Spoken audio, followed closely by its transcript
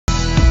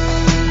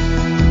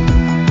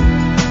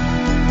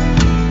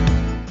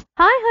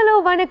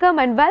வணக்கம்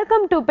and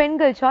welcome to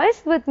Pengal Choice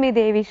with me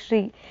Devi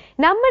Shri.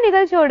 நம்ம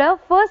நிகழ்ச்சியோட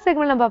first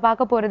segment நம்ம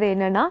பார்க்க போறது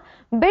என்னன்னா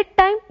bed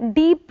time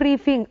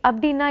debriefing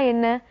அப்படினா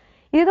என்ன?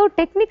 இது ஒரு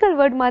டெக்னிக்கல்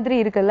வேர்ட் மாதிரி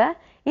இருக்குல்ல.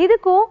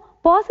 இதுக்கும்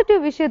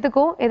பாசிட்டிவ்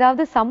விஷயத்துக்கும்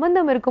ஏதாவது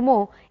சம்பந்தம் இருக்குமோ?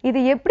 இது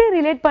எப்படி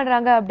ரிலேட்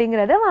பண்றாங்க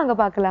அப்படிங்கறத வாங்க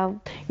பார்க்கலாம்.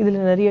 இதுல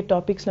நிறைய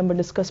டாபிக்ஸ் நம்ம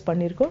டிஸ்கஸ்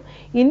பண்ணிருக்கோம்.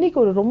 இன்னைக்கு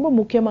ஒரு ரொம்ப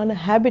முக்கியமான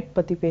ஹேபிட்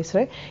பத்தி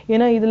பேசுறேன்.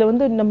 ஏன்னா இதுல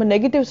நம்ம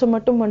நெகட்டிவ்ஸ்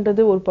மட்டும்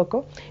பண்றது ஒரு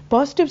பக்கம்,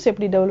 பாசிட்டிவ்ஸ்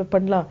எப்படி டெவலப்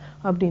பண்ணலாம்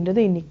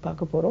அப்படின்றத இன்னைக்கு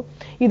பார்க்க போறோம்.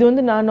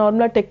 இது நான்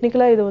நார்மலா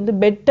டெக்னிக்கலா இது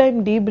பெட் டைம்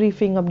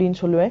டீப்ரீஃபிங் அப்படின்னு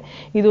சொல்லுவேன்.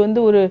 இது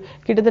ஒரு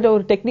கிட்டத்தட்ட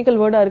ஒரு டெக்னிக்கல்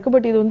வேர்டா இருக்கு,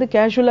 பட் இது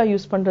கேஷுவலா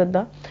யூஸ் பண்றது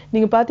தான்.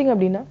 நீங்க பாத்தீங்க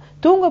அப்படின்னா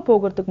தூங்க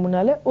போகிறதுக்கு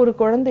முன்னால ஒரு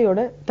குழந்தையோட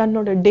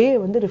தன்னோட டே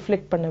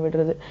ரிஃப்ளெக்ட் பண்ண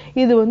விடுறது.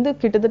 இது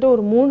கிட்டத்தட்ட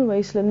ஒரு 3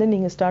 வயசுல இருந்து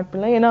நீங்க ஸ்டார்ட்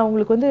பண்ணலாம். ஏன்னா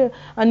அவங்களுக்கு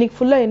அன்னைக்கு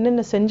ஃபுல்லா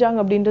என்னென்ன செஞ்சாங்க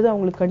அப்படின்றது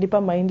அவங்களுக்கு கண்டிப்பா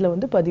மைண்ட்ல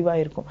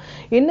பதிவாயிருக்கும்.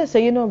 என்ன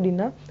செய்யணும்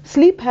அப்படின்னா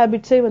ஸ்லீப்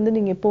ஹேபிட்ஸே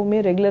நீங்க எப்பவுமே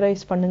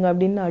ரெகுலரைஸ் பண்ணுங்க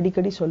அப்படின்னு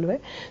அடிக்கடி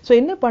சொல்லுவேன். ஸோ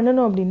என்ன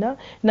பண்ணணும் அப்படின்னா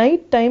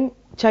நைட் டைம்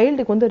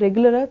சைல்டுக்கு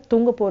ரெகுலரா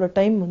தூங்க போற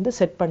டைம்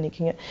செட்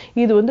பண்ணிக்கங்க.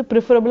 இது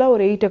ப்ரிஃபரபிளா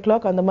ஒரு 8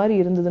 o'clock அந்த மாதிரி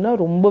இருந்ததுன்னா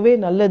ரொம்பவே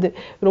நல்லது.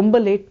 ரொம்ப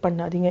லேட்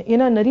பண்ணாதீங்க.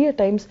 ஏன்னா நிறைய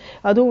டைம்ஸ்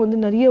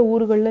அதுவும் நிறைய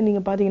ஊர்கள்ல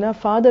நீங்க பாத்தீங்கன்னா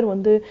ஃபாதர்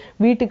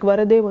வீட்டுக்கு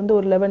வரதே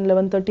ஒரு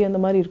 11:30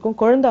 அந்த மாதிரி இருக்கும்.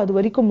 குழந்தை அது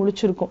வரைக்கும்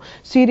முழிச்சிருக்கும்,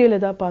 சீரியல்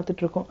ஏதாவது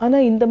பார்த்துட்டு இருக்கும். ஆனா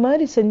இந்த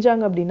மாதிரி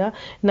செஞ்சாங்க அப்படின்னா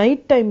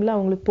நைட் டைம்ல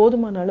அவங்களுக்கு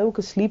போதுமான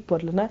அளவுக்கு ஸ்லீப்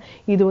வரலன்னா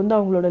இது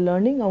அவங்களோட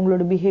லேர்னிங்,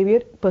 அவங்களோட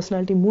பிஹேவியர்,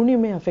 பர்சனாலிட்டி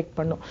மூணுமே அஃபெக்ட்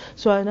பண்ணும்.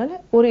 ஸோ அதனால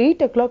ஒரு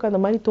 8 o'clock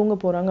அந்த மாதிரி தூங்க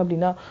போறாங்க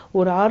அப்படின்னா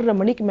ஒரு 6:30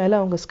 மணிக்கு மேல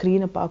அவங்க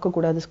ஸ்கிரீனை பார்க்க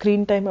கூடாது.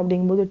 ஸ்கிரீன் டைம்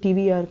அப்படிங்கும்போது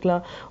டிவியா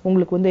இருக்கலாம்,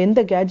 உங்களுக்கு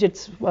எந்த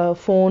கேஜெட்ஸ்,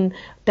 போன்,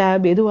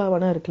 டேப் எதுவா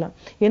வேணா இருக்கலாம்.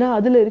 ஏன்னா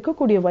அதுல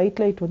இருக்கக்கூடிய ஒயிட்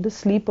லைட்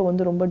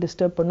ஸ்லீப்பை ரொம்ப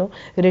டிஸ்டர்ப் பண்ணும்.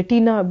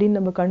 ரெட்டினா அப்படின்னு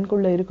நம்ம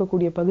கண்குள்ள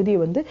இருக்கக்கூடிய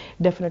பகுதியை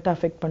டெஃபினட்டா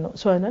அஃபெக்ட் பண்ணும்.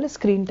 ஸோ அதனால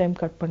ஸ்கிரீன் டைம்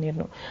கட்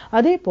பண்ணிடணும்.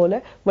 அதே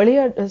போல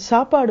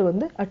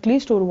சாப்பாடு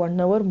அட்லீஸ்ட் ஒரு 1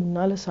 hour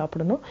முன்னால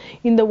சாப்பிடணும்.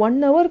 இந்த 1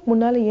 hour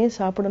முன்னால ஏன்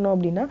சாப்பிடணும்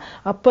அப்படின்னா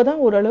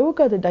அப்பதான்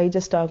ஓரளவுக்கு அது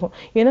டைஜஸ்ட் ஆகும்.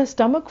 ஏன்னா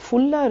ஸ்டமக்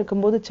ஃபுல்லா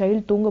இருக்கும்போது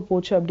சைல்டு தூங்க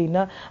போச்சு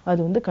அப்படின்னா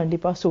அது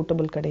கண்டிப்பா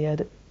சூட்டபிள்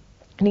கிடையாது.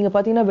 நீங்க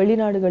பாத்தீங்கன்னா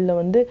வெளிநாடுகள்ல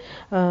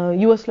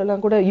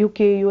யூஎஸ்லாம் கூட,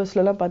 யூகே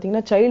யூஎஸ்ல எல்லாம்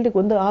பாத்தீங்கன்னா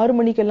சைல்டுக்கு 6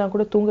 மணிக்கெல்லாம்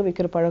கூட தூங்க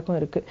வைக்கிற பழக்கம்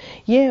இருக்கு.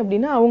 ஏன்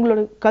அப்படின்னா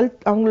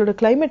அவங்களோட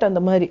கிளைமேட்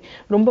அந்த மாதிரி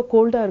ரொம்ப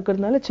கோல்டா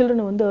இருக்கிறதுனால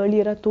சில்ட்ரனை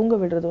ஏர்லியரா தூங்க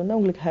விடுறது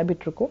அவங்களுக்கு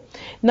ஹேபிட் இருக்கும்.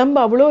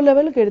 நம்ம அவ்வளோ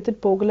லெவலுக்கு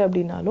எடுத்துட்டு போகல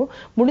அப்படின்னாலும்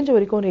முடிஞ்ச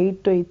வரைக்கும் ஒரு 8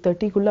 to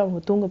 8:30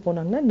 அவங்க தூங்க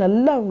போனாங்கன்னா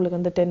நல்லா அவங்களுக்கு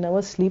அந்த 10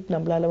 hours ஸ்லீப்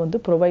நம்மளால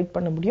ப்ரொவைட்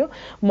பண்ண முடியும்.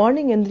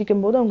 மார்னிங்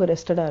எந்திரிக்கும் போது அவங்க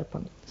ரெஸ்டடா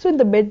இருப்பாங்க. ஸோ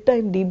இந்த பெட்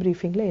டைம்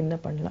டீப்ரீஃபிங்ல என்ன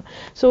பண்ணலாம்?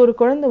 ஸோ ஒரு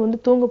குழந்தை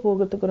தூங்க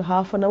போகிறதுக்கு ஒரு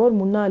 1/2 an hour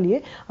முன்னாலேயே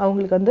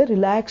அவங்களுக்கு அந்த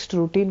ரிலாக்ஸ்ட்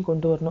ரூட்டீன்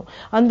கொண்டு வரணும்.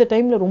 அந்த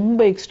டைம்ல ரொம்ப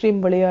எக்ஸ்ட்ரீம்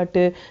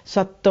விளையாட்டு,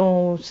 சத்தம்,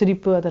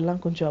 சிரிப்பு அதெல்லாம்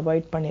கொஞ்சம்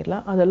அவாய்ட்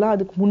பண்ணிடலாம். அதெல்லாம்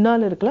அதுக்கு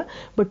முன்னால இருக்கலாம்.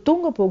 பட்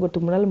தூங்க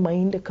போகிறதுக்கு முன்னால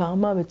மைண்டை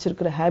காமா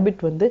வச்சிருக்கிற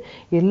ஹேபிட்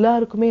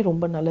எல்லாருக்குமே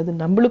ரொம்ப நல்லது,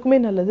 நம்மளுக்குமே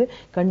நல்லது.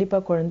 கண்டிப்பா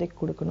குழந்தைக்கு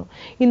கொடுக்கணும்.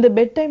 இந்த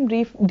பெட் டைம்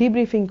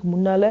டீப்ரீஃபிங்க்கு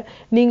முன்னால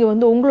நீங்க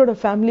உங்களோட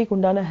ஃபேமிலிக்கு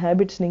உண்டான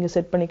ஹேபிட்ஸ் நீங்க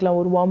செட் பண்ணிக்கலாம்.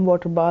 ஒரு வார்ம்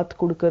வாட்டர் பாத்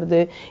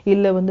கொடுக்கறது,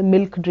 இல்ல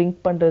மில்க் ட்ரிங்க்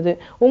பண்றது.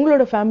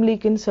 உங்களோட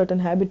ஃபேமிலிக்குன்னு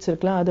சர்டன் ஹேபிட்ஸ்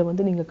இருக்கலாம்,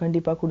 அதை நீங்க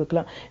கண்டிப்பா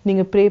கொடுக்கலாம்.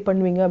 நீங்க ப்ரே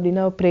பண்ணுவீங்க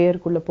அப்படின்னா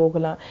ப்ரேயருக்குள்ள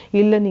போகலாம்.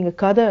 இல்ல நீங்க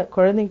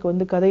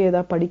குழந்தைக்கு கதை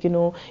ஏதாவது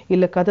படிக்கணும்,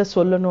 இல்ல கதை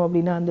சொல்லணும்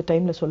அப்படின்னா அந்த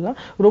டைம்ல சொல்லலாம்.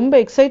 ரொம்ப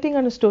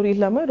எக்ஸைட்டிங்கான ஸ்டோரி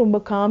இல்லாம ரொம்ப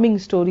காமிங்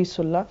ஸ்டோரிஸ்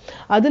சொல்லலாம்.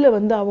 அதுல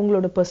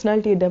அவங்களோட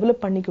பர்சனாலிட்டியை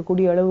டெவலப்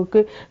பண்ணிக்கக்கூடிய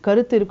அளவுக்கு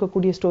கருத்து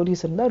இருக்கக்கூடிய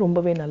ஸ்டோரிஸ் இருந்தா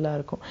ரொம்பவே நல்லா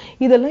இருக்கும்.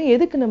 இதெல்லாம்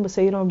எதுக்கு நம்ம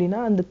செய்யறோம்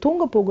அப்படின்னா அந்த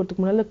தூங்க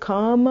போகிறதுக்கு முன்னால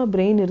காமா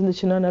பிரெயின்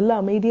இருந்துச்சுன்னா, நல்லா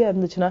அமைதியா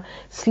இருந்துச்சுன்னா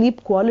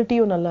ஸ்லீப்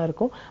குவாலிட்டியும் நல்லா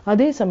இருக்கும்.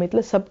 அதே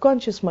சமயத்துல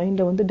சப்கான்ஷியஸ்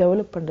மைண்டை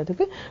டெவலப்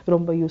பண்றதுக்கு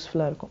ரொம்ப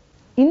யூஸ்ஃபுல்லா இருக்கும்.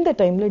 இந்த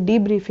டைம்ல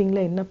டீப்ரீஃபிங்ல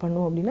என்ன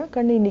பண்ணும் அப்படின்னா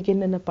கண்ணு இன்னைக்கு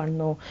என்னென்ன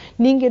பண்ணோம்,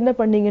 நீங்க என்ன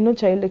பண்ணீங்கன்னு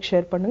சைல்டுக்கு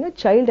ஷேர் பண்ணுங்க,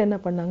 சைல்டு என்ன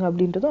பண்ணாங்க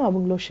அப்படின்றதும்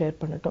அவங்களும் ஷேர்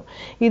பண்ணட்டும்.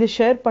 இது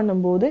ஷேர்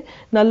பண்ணும்போது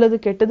நல்லது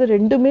கெட்டது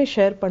ரெண்டுமே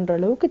ஷேர் பண்ற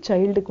அளவுக்கு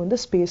சைல்டுக்கு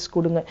ஸ்பேஸ்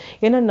கொடுங்க.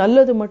 ஏன்னா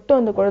நல்லது மட்டும்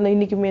அந்த குழந்தை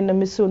இன்னைக்கு என்ன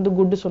மிஸ்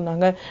குட்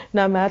சொன்னாங்க,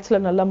 நான் மேத்ஸ்ல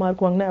நல்ல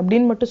மார்க் வாங்கினேன்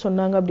அப்படின்னு மட்டும்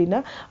சொன்னாங்க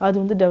அப்படின்னா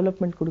அது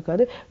டெவலப்மெண்ட்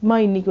கொடுக்காது.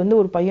 இன்னைக்கு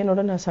ஒரு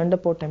பையனோட நான் சண்டை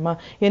போட்டேம்மா,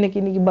 எனக்கு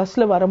இன்னைக்கு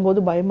பஸ்ல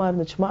வரும்போது பயமா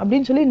இருந்துச்சுமா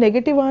அப்படின்னு சொல்லி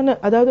நெகட்டிவான,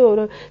 அதாவது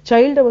ஒரு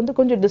சைல்டை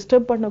கொஞ்சம்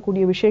டிஸ்டர்ப் பண்ணக்கூடிய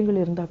விஷயங்கள்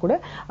இருந்தா கூட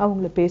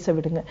அவங்கள பேச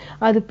விடுங்க.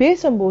 அது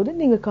பேசும்போது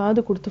நீங்க காது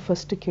கொடுத்து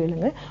ஃபர்ஸ்ட்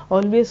கேளுங்க.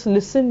 ஆல்வேஸ்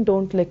லிசன்,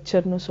 டோன்ட்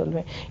லெக்சர்னு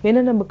சொல்வேன்.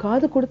 ஏன்னா நம்ம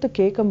காது கொடுத்து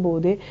கேட்கும்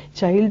போதே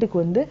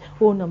சைல்டுக்கு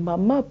ஓ நம்ம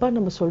அம்மா அப்பா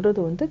நம்ம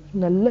சொல்றது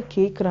நல்லா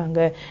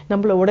கேட்கறாங்க,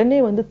 நம்மள உடனே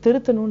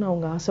திருத்தணும்னு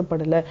அவங்க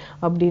ஆசைப்படல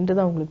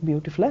அப்படின்றது அவங்களுக்கு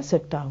பியூட்டிஃபுல்லா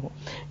செட் ஆகும்.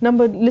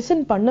 நம்ம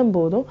லிசன் பண்ணும்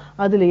போதும்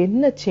அதுல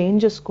என்ன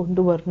சேஞ்சஸ்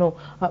கொண்டு வரணும்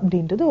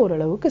அப்படின்றது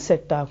ஓரளவுக்கு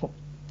செட் ஆகும்.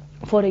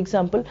 ஃபார்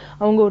எக்ஸாம்பிள்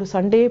அவங்க ஒரு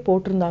சண்டையே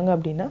போட்டிருந்தாங்க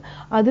அப்படின்னா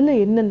அதுல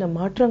என்னென்ன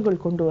மாற்றங்கள்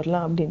கொண்டு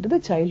வரலாம் அப்படின்றது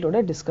சைல்டோட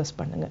டிஸ்கஸ்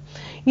பண்ணுங்க.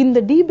 இந்த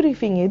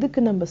டீப்ரீஃபிங்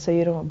எதுக்கு நம்ம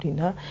செய்யறோம்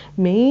அப்படின்னா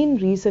மெயின்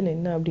ரீசன்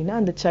என்ன அப்படின்னா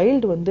அந்த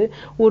சைல்டு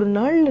ஒரு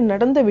நாள்ல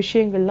நடந்த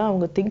விஷயங்கள்லாம்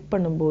அவங்க திங்க்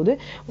பண்ணும்போது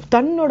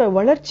தன்னோட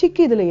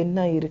வளர்ச்சிக்கு இதுல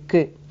என்ன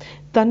இருக்கு,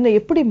 தன்னை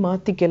எப்படி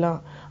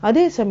மாத்திக்கலாம்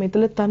அதே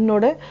சமயத்துல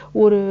தன்னோட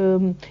ஒரு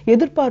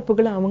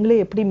எதிர்பார்ப்புகளை அவங்களே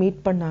எப்படி மீட்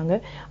பண்ணாங்க,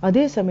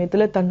 அதே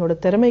சமயத்துல தன்னோட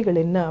திறமைகள்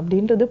என்ன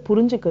அப்படின்றது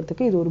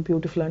புரிஞ்சுக்கிறதுக்கு இது ஒரு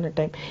பியூட்டிஃபுல்லான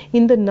டைம்.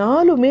 இந்த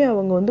நாளுமே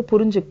அவங்க வந்து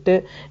புரிஞ்சுக்கிட்டு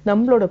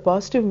நம்மளோட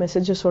பாசிட்டிவ்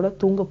மெசேஜஸோட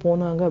தூங்க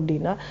போனாங்க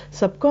அப்படின்னா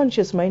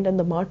சப்கான்ஷியஸ் மைண்ட்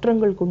அந்த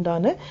மாற்றங்களுக்கு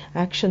உண்டான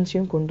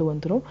ஆக்ஷன்ஸையும் கொண்டு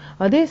வந்துரும்.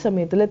 அதே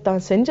சமயத்துல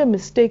தான் செஞ்ச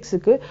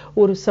மிஸ்டேக்ஸுக்கு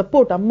ஒரு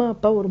சப்போர்ட், அம்மா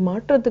அப்பா ஒரு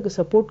மாற்றத்துக்கு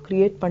சப்போர்ட்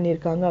கிரியேட்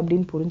பண்ணியிருக்காங்க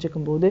அப்படின்னு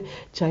புரிஞ்சுக்கும் போது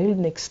சைல்டு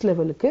நெக்ஸ்ட்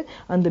லெவலுக்கு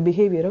அந்த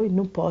பிஹேவியரை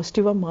இன்னும்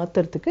பாசிட்டிவா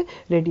மாத்துறதுக்கு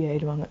ரெடி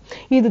ஆயிடுவாங்க.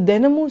 இது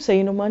தினமும்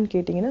செய்யணுமான்னு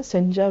கேட்டீங்கன்னா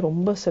செஞ்சா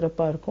ரொம்ப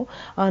சிறப்பா இருக்கும்.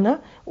 ஆனா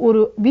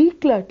ஒரு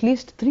வீக்ல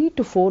அட்லீஸ்ட் 3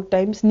 to 4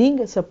 டைம்ஸ்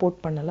நீங்க சப்போர்ட்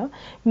பண்ணலாம்.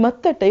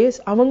 மற்ற டேஸ்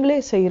அவங்களே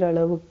செய்யற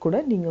அளவுக்கு கூட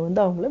நீங்க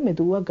வந்து அவங்கள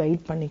மெதுவா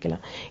கைட்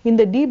பண்ணிக்கலாம்.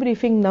 இந்த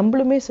டீப்ரீஃபிங்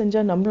நம்மளுமே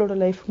செஞ்சா நம்மளோட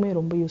லைஃப்க்குமே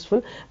ரொம்ப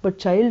யூஸ்ஃபுல். பட்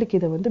சைல்டுக்கு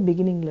இதை வந்து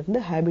பிகினிங்ல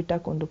இருந்து ஹேபிட்டா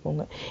கொண்டு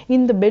போங்க.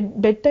 இந்த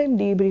பெட் டைம்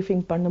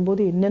டீப்ரீஃபிங்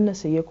பண்ணும்போது என்னென்ன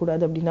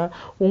செய்யக்கூடாது அப்படின்னா,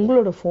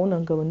 உங்களோட போன்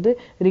அங்க வந்து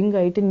ரிங்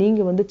ஆயிட்டு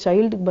நீங்க வந்து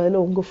சைல்டுக்கு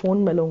பதிலாக உங்க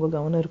போன் மேல உங்க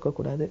கவனம்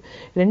இருக்கக்கூடாது.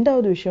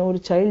 ரெண்டாவது விஷயம், ஒரு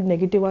சைல்டு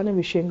நெகட்டிவான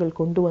விஷயங்கள்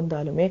கொண்டு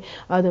வந்தாலுமே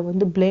அதை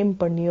வந்து பிளேம்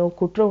பண்ணியோ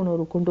குற்ற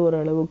உணர்வு கொண்டு வர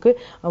அளவுக்கு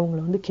அவங்கள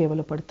வந்து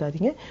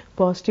கேவலப்படுத்தாதீங்க.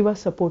 பாசிட்டிவா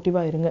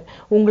சப்போர்ட்டிவா இருங்க.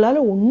 உங்களால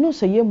ஒன்னும்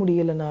செய்ய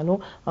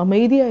முடியலனாலும்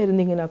அமைதியா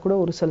இருந்தீங்கன்னா கூட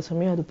ஒரு சில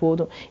சமயம் அது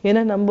போதும்.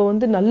 ஏன்னா நம்ம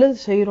வந்து நல்லது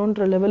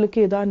செய்யறோன்ற லெவலுக்கு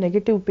ஏதாவது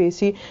நெகட்டிவ்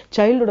பேசி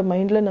சைல்டோட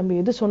மைண்ட்ல நம்ம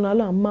எது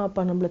சொன்னாலும் அம்மா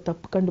அப்பா நம்மள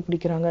தப்பு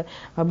கண்டுபிடிக்கிறாங்க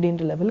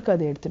அப்படின்ற லெவலுக்கு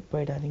அதை எடுத்துட்டு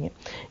போயிடாதீங்க.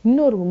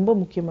 இன்னொரு ரொம்ப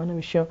முக்கியமான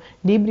விஷயம்,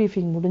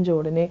 டீப்ரீஃபிங் முடிஞ்ச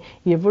உடனே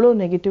எவ்வளவு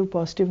நெகட்டிவ்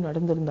பாசிட்டிவ்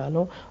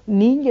நடந்திருந்தாலும்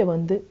நீங்க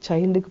வந்து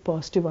சைல்டுக்கு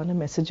பாசிட்டிவான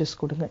மெசேஜஸ்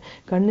கொடுங்க.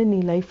 கண்ணு, நீ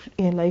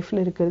என்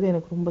லைஃப்ல இருக்கிறது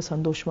எனக்கு ரொம்ப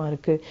சந்தோஷமா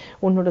இருக்கு,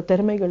 உன்னோட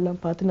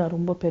திறமைகள்லாம் பார்த்து நான்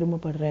ரொம்ப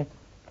பெருமைப்படுறேன்,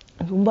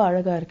 ரொம்ப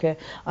அழகா இருக்க,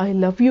 ஐ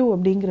லவ் யூ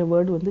அப்படிங்கிற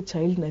வேர்டு வந்து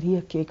சைல்டு நிறைய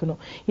கேட்கணும்.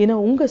 ஏன்னா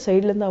உங்க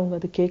சைட்ல இருந்து அவங்க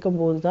அதை கேட்கும்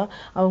போதுதான்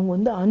அவங்க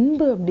வந்து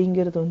அன்பு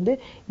அப்படிங்கிறது வந்து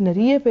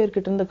நிறைய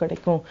பேர்கிட்ட இருந்து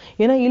கிடைக்கும்.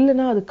 ஏன்னா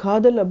இல்லைன்னா அது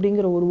காதல்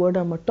அப்படிங்கிற ஒரு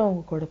வேர்டா மட்டும்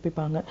அவங்க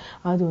குழப்பிப்பாங்க.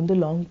 அது வந்து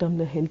லாங்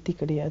டேர்ம்ல ஹெல்த்தி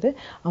கிடையாது.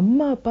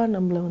 அம்மா அப்பா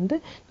நம்மளை வந்து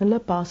நல்லா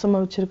பாசமா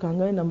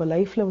வச்சிருக்காங்க, நம்ம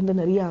லைஃப்ல வந்து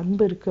நிறைய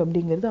அன்பு இருக்கு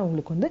அப்படிங்கிறது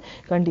அவங்களுக்கு வந்து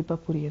கண்டிப்பா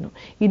புரியணும்.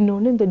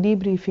 இன்னொன்னு, இந்த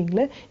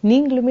டீப்ரீஃபிங்ல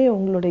நீங்களுமே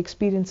உங்களோட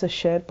எக்ஸ்பீரியன்ஸை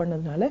ஷேர்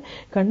பண்ணதுனால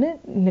கண்ணு,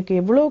 எனக்கு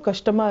எவ்வளவு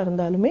கஷ்டமா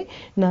இருந்தாலுமே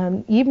நான்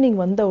ஈவினிங்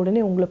வந்த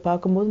உடனே உங்களை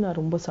பார்க்கும்போது நான்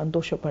ரொம்ப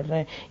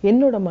சந்தோஷப்படுறேன்,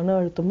 என்னோட மன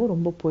அழுத்தமும்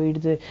ரொம்ப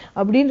போயிடுது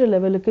அப்படின்ற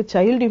லெவலுக்கு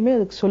சைல்டையுமே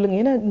அதுக்கு சொல்லுங்க.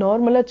 ஏன்னா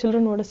நார்மலா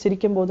சில்ட்ரனோட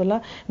சிரிக்கும்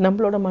போதெல்லாம்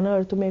நம்மளோட மன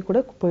அழுத்தமே கூட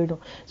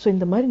போயிடும். ஸோ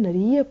இந்த மாதிரி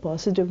நிறைய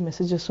பாசிட்டிவ்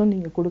மெசேஜஸும்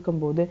நீங்க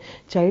கொடுக்கும்போது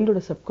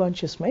சைல்டோட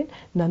சப்கான்ஷியஸ் மைண்ட்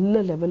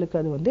நல்ல லெவலுக்கு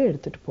அது வந்து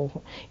எடுத்துட்டு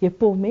போகும்.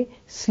 எப்பவுமே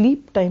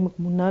ஸ்லீப்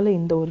டைமுக்கு முன்னால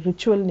இந்த ஒரு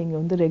ரிச்சுவல் நீங்க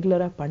வந்து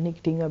ரெகுலரா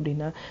பண்ணிக்கிட்டீங்க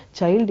அப்படின்னா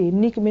சைல்டு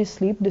என்னைக்குமே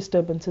ஸ்லீப்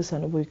டிஸ்டர்பன்சஸ்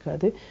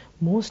அனுபவிக்காது.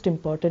 மோஸ்ட்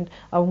இம்பார்ட்டன்ட்,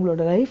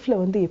 அவங்களோட லைஃப்ல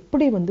வந்து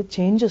எப்படி வந்து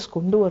சேஞ்சஸ்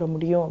கொண்டு வர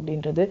முடியும்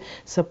அப்படின்றது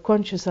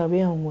சப்கான்ஷியஸாவே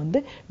அவங்க வந்து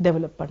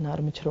டெவலப் பண்ண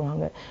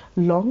ஆரம்பிச்சிருவாங்க.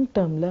 லாங்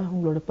டேர்ம்ல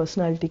அவங்களோட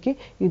பர்சனாலிட்டிக்கு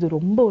இது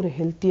ரொம்ப ஒரு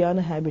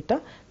ஹெல்த்தியான ஹேபிட்டா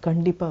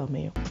கண்டிப்பா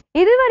அமையும்.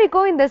 இது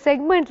வரைக்கும் இந்த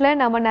செக்மெண்ட்ல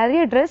நம்ம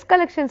நிறைய ட்ரெஸ்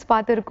கலெக்ஷன்ஸ்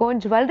பார்த்திருக்கோம்,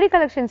 ஜுவல்லரி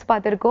கலெக்ஷன்ஸ்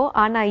பார்த்திருக்கோம்.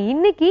 ஆனா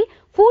இன்னைக்கு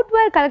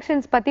ஃபுட்வேர்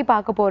கலெக்ஷன்ஸ் பத்தி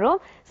பார்க்க போறோம்.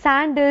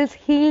 சாண்டில்ஸ்,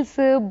 ஹீல்ஸ்,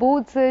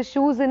 பூட்ஸ்,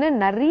 ஷூஸ்னு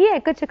நிறைய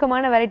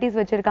எக்கச்சக்கமான வெரைட்டிஸ்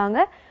வச்சிருக்காங்க.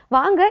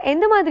 வாங்க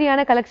எந்த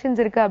மாதிரியான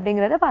கலெக்ஷன்ஸ் இருக்கு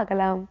அப்படிங்கறத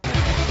பார்க்கலாம்.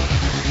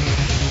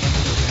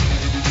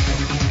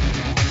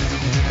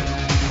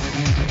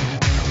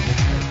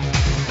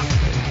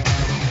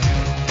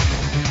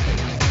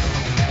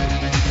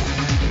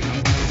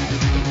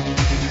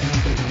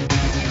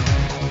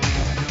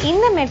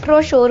 இந்த மெட்ரோ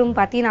ஷோரூம்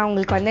பத்தி நான்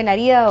உங்களுக்கு வந்து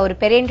நிறைய ஒரு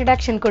பெரிய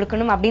இன்ட்ரடக்ஷன்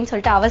கொடுக்கணும் அப்படின்னு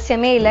சொல்லிட்டு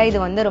அவசியமே இல்லை. இது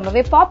வந்து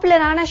ரொம்பவே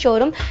பாப்புலரான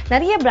ஷோரூம்,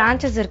 நிறைய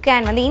பிரான்ச்சஸ் இருக்கு.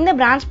 அண்ட் வந்து இந்த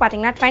பிரான்ச்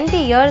பாத்தீங்கன்னா 20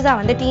 இயர்ஸா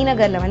வந்து டி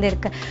நகர்ல வந்து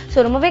இருக்கு.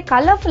 ஸோ ரொம்பவே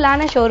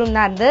கலர்ஃபுல்லான ஷோரூம்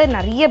தான் இருந்து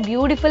நிறைய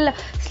பியூட்டிஃபுல்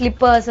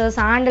ஸ்லிப்பர்ஸ்,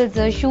 சாண்டில்ஸ்,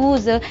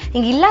 ஷூஸ்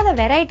இங்க இல்லாத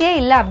வெரைட்டியே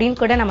இல்லை அப்படின்னு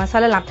கூட நம்ம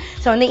சொல்லலாம்.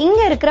 ஸோ வந்து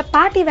இங்க இருக்கிற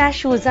பார்ட்டி வேர்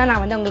ஷூஸ் தான்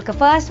நான் வந்து உங்களுக்கு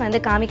ஃபர்ஸ்ட்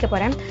வந்து காமிக்க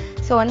போறேன்.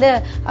 ஸோ வந்து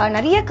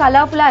நிறைய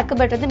கலர்ஃபுல்லா இருக்கு.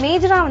 பட் வந்து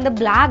மேஜரா வந்து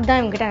பிளாக் தான்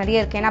இவங்ககிட்ட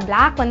நிறைய இருக்கு. ஏன்னா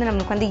பிளாக் வந்து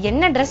நமக்கு வந்து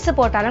என்ன ட்ரெஸ்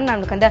போட்டாலும்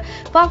நமக்கு வந்து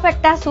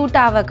பர்ஃபெக்டா சூட்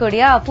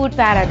ஆகக்கூடிய ஃபுட்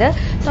வேர் அது.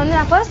 ஸோ வந்து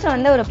நான் ஃபர்ஸ்ட்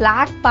வந்து ஒரு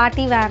பிளாக்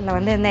பார்ட்டி வேர்ல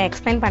வந்து இந்த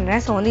எக்ஸ்பிளைன்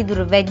பண்றேன். ஸோ வந்து இது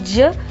ஒரு வெஜ்.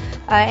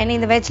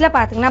 இந்த வெஜ்ல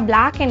பாத்தீங்கன்னா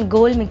பிளாக் அண்ட்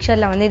கோல்ட்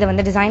மிக்சர்ல வந்து இதை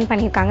வந்து டிசைன்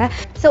பண்ணியிருக்காங்க.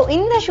 ஸோ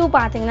இந்த ஷூ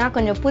பாத்தீங்கன்னா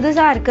கொஞ்சம்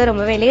புதுசா இருக்கு,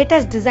 ரொம்பவே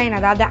லேட்டஸ்ட் டிசைன்,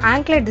 அதாவது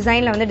ஆங்க்லெட்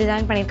டிசைன்ல வந்து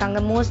டிசைன்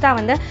பண்ணியிருக்காங்க. மோஸ்டா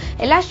வந்து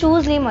எல்லா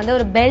ஷூஸ்லயும் வந்து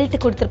ஒரு பெல்ட்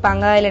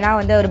கொடுத்துருப்பாங்க, இல்லைன்னா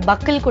வந்து ஒரு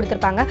பக்கிள்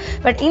கொடுத்துருப்பாங்க.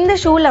 பட் இந்த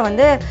ஷூல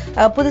வந்து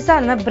புதுசா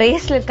அந்த மாதிரி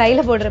பிரேஸ்லெட்,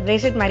 கையில போடுற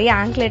பிரேஸ்லெட் மாதிரி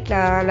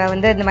ஆங்க்லெட்ல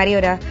வந்து இந்த மாதிரி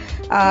ஒரு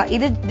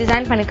இது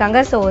டிசைன்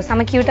பண்ணிருக்காங்க. ஸோ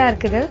செம கியூட்டா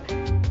இருக்குது.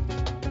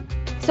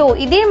 ஸோ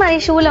இதே மாதிரி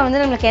ஷூல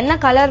வந்து நம்மளுக்கு என்ன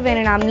கலர்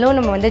வேணும்னாலும்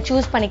நம்ம வந்து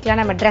சூஸ்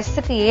பண்ணிக்கலாம் நம்ம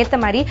ட்ரெஸ்ஸுக்கு ஏற்ற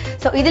மாதிரி.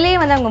 ஸோ இதுலேயே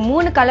வந்து அவங்க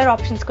 3 கலர்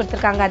ஆப்ஷன்ஸ்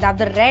கொடுத்துருக்காங்க,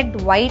 அதாவது red,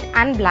 white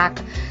and black.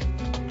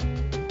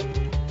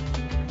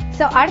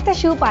 So அடுத்த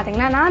ஷூ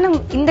பார்த்தீங்கன்னா நானும்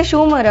இந்த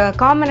ஷூவும் ஒரு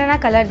காமனான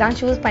கலர் தான்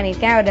சூஸ்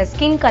பண்ணியிருக்கேன், ஒரு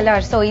ஸ்கின்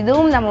கலர். ஸோ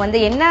இதுவும் நம்ம வந்து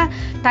என்ன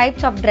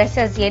டைப்ஸ் ஆஃப்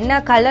ட்ரெஸ்ஸஸ், என்ன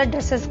கலர்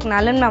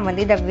ட்ரெஸ்ஸஸ்க்குனாலும் நம்ம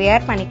வந்து இதை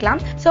வேர்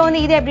பண்ணிக்கலாம். ஸோ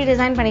வந்து இதை எப்படி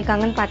டிசைன்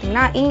பண்ணியிருக்காங்கன்னு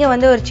பார்த்தீங்கன்னா இங்கே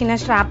வந்து ஒரு சின்ன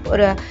ஸ்ட்ராப்,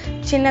 ஒரு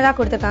சின்னதாக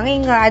கொடுத்துருக்காங்க,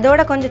 இங்கே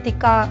அதோட கொஞ்சம்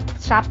திக்காக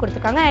ஸ்ட்ராப்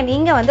கொடுத்துருக்காங்க, அண்ட்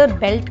இங்கே வந்து ஒரு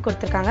பெல்ட்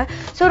கொடுத்துருக்காங்க.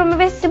 ஸோ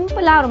ரொம்பவே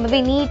சிம்பிளாக,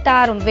 ரொம்பவே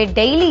நீட்டாக, ரொம்பவே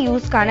டெய்லி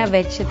யூஸ்க்கான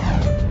வெஜ் இது.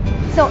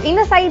 ஸோ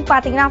இந்த சைட்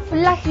பார்த்தீங்கன்னா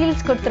ஃபுல்லாக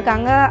ஹீல்ஸ்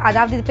கொடுத்துருக்காங்க.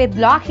 அதாவது இது பேர்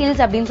பிளாக்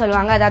ஹீல்ஸ் அப்படின்னு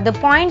சொல்லுவாங்க. அதாவது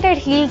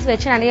பாயிண்டட் ஹீல்ஸ்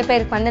வச்சு நிறைய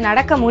பேருக்கு வந்து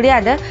நடக்க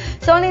முடியாது.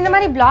 ஸோ வந்து இந்த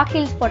மாதிரி பிளாக்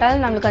ஹீல்ஸ்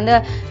போட்டாலும் நம்மளுக்கு வந்து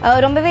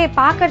ரொம்பவே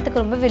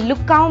பார்க்கறதுக்கு ரொம்பவே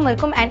லுக்காகவும்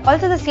இருக்கும். And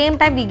also the same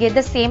time we get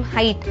the same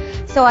height.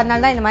 So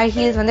அதனால தான் இந்த மாதிரி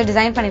ஹீல்ஸ் வந்து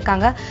டிசைன்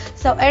பண்ணியிருக்காங்க.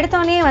 ஸோ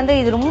எடுத்தோடனே வந்து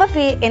இது ரொம்ப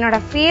என்னோட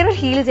ஃபேவரட்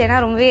ஹீல்ஸ். ஏன்னா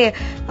ரொம்பவே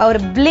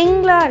ஒரு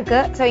பிளிங்லாம்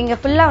இருக்குது. ஸோ இங்கே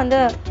ஃபுல்லாக வந்து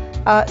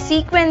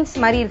சீக்வென்ஸ்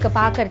மாதிரி இருக்குது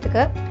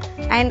பார்க்கறதுக்கு.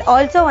 அண்ட்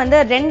ஆல்சோ வந்து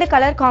 2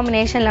 கலர்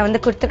காம்பினேஷனில்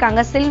வந்து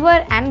கொடுத்துருக்காங்க,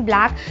 சில்வர் அண்ட்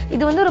பிளாக்.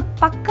 இது வந்து ஒரு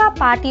பக்கா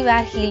பார்ட்டி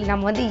வேர் ஹீல்.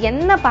 நம்ம வந்து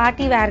என்ன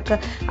பார்ட்டி வேருக்கு,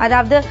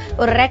 அதாவது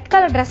ஒரு ரெட்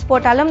கலர் ட்ரெஸ்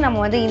போட்டாலும்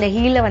நம்ம வந்து இந்த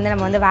ஹீலை வந்து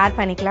நம்ம வந்து வேர்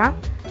பண்ணிக்கலாம்.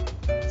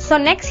 ஸோ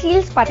நெக்ஸ்ட்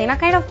ஹீல்ஸ் பார்த்தீங்கன்னா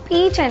கைண்ட் ஆஃப்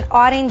பீச் அண்ட்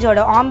ஆரஞ்சோட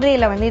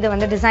ஆம்ப்ரேல வந்து இதை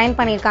வந்து டிசைன்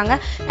பண்ணியிருக்காங்க.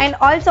 அண்ட்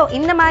ஆல்சோ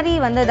இந்த மாதிரி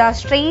வந்து இதாக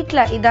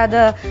ஸ்ட்ரெயிட்டில் இதாவது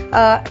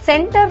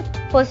சென்டர்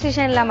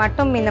பொசிஷனில்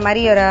மட்டும் இந்த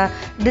மாதிரி ஒரு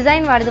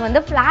டிசைன் வருது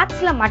வந்து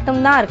ஃப்ளாட்ஸில்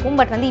மட்டும்தான் இருக்கும்.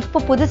 பட் வந்து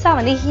இப்போ புதுசாக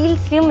வந்து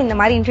ஹீல்ஸ்லையும் இந்த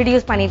மாதிரி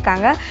இன்ட்ரடியூஸ்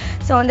பண்ணியிருக்காங்க.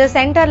 ஸோ வந்து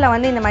சென்டரில்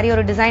வந்து இந்த மாதிரி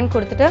ஒரு டிசைன்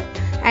கொடுத்துட்டு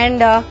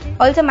அண்ட்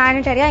ஆல்சோ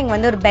மேனிட்டரியாக இங்கே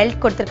வந்து ஒரு பெல்ட்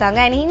கொடுத்துருக்காங்க.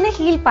 அண்ட் இந்த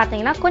ஹீல்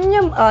பார்த்தீங்கன்னா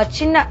கொஞ்சம்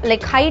சின்ன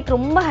லைக் ஹைட்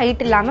ரொம்ப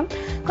ஹைட் இல்லாமல்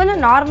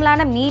கொஞ்சம்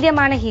நார்மலான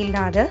மீடியமான ஹீல்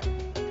தான் அது.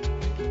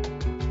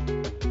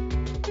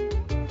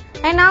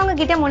 அண்ட் நான்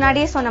உங்ககிட்ட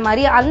முன்னாடியே சொன்ன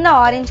மாதிரி அந்த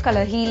ஆரஞ்சு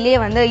கலர் ஹீல்லே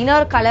வந்து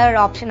இன்னொரு கலர்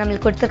ஆப்ஷன்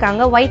நம்மளுக்கு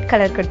கொடுத்துருக்காங்க, ஒயிட்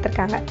கலர்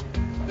கொடுத்துருக்காங்க.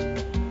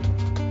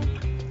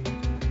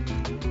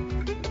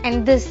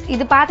 அண்ட்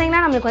இது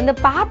பார்த்தீங்கன்னா நம்மளுக்கு வந்து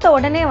பார்த்த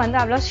உடனே வந்து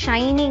அவ்வளோ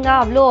ஷைனிங்காக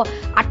அவ்வளோ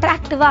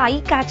அட்ராக்டிவாக ஐ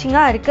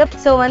கேச்சிங்காக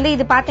இருக்குது. ஸோ வந்து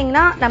இது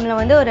பார்த்தீங்கன்னா நம்மளை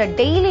வந்து ஒரு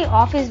daily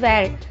office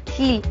wear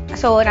heel.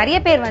 So நிறைய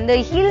பேர் வந்து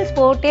ஹீல்ஸ்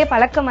போட்டே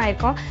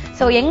பழக்கமாயிருக்கும்.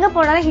 ஸோ எங்கே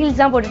போனாலும்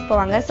ஹீல்ஸ் தான் போட்டுட்டு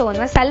போவாங்க. ஸோ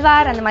வந்து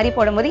சல்வார் அந்த மாதிரி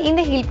போடும்போது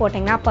இந்த ஹீல்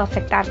போட்டிங்கன்னா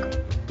பர்ஃபெக்டாக இருக்கும்.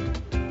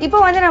 இப்போ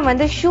வந்து நம்ம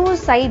வந்து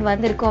ஷூஸ் சைட்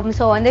வந்திருக்கோம்.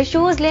 ஸோ வந்து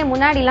ஷூஸ்லேயே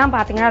முன்னாடிலாம்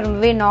பார்த்தீங்கன்னா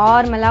ரொம்பவே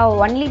நார்மலாக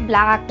ஒன்லி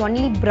பிளாக்,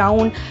 ஒன்லி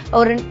ப்ரௌன்,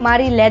 ஒரு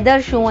மாதிரி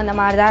லெதர் ஷூ அந்த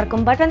மாதிரி தான்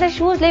இருக்கும். பட் அந்த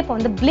ஷூஸ்லேயே இப்போ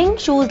வந்து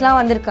பிளிங்க் ஷூஸ்லாம்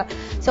வந்திருக்கு.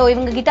 ஸோ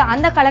இவங்ககிட்ட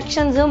அந்த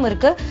கலெக்ஷன்ஸும்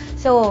இருக்குது.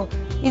 ஸோ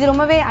இது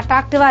ரொம்பவே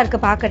அட்ராக்டிவாக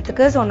இருக்குது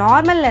பார்க்கறதுக்கு. ஸோ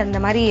நார்மல்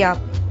இந்த மாதிரி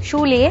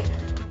ஷூலேயே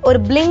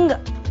ஒரு பிளிங்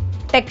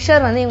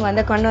டெக்ஸ்சர் வந்து இவங்க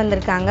வந்து கொண்டு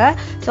வந்திருக்காங்க.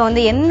 ஸோ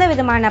வந்து எந்த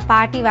விதமான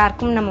பார்ட்டி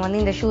வேர்க்கும் நம்ம வந்து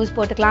இந்த ஷூஸ்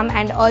போட்டுக்கலாம்.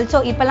 அண்ட் ஆல்சோ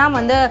இப்போலாம்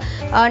வந்து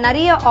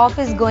நிறைய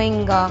ஆஃபீஸ்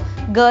கோயிங்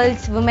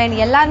கேர்ள்ஸ், விமென்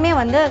எல்லாருமே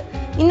வந்து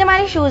இந்த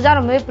மாதிரி ஷூஸ் தான்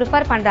ரொம்பவே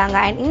ப்ரிஃபர் பண்ணுறாங்க.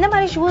 அண்ட் இந்த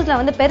மாதிரி ஷூஸில்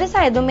வந்து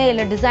பெருசாக எதுவுமே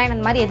இல்லை, டிசைன்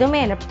அந்த மாதிரி எதுவுமே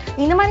இல்லை.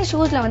 இந்த மாதிரி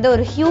ஷூஸில் வந்து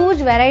ஒரு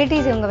ஹியூஜ்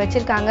வெரைட்டிஸ் இவங்க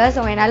வச்சுருக்காங்க.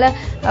 ஸோ என்னால்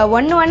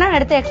ஒன்று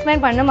எடுத்து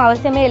எக்ஸ்பிளைன் பண்ணணும்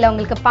அவசியமே இல்லை,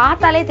 உங்களுக்கு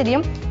பார்த்தாலே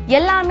தெரியும்.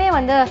 எல்லாமே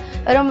வந்து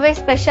ரொம்பவே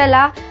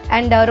ஸ்பெஷலாக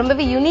அண்ட்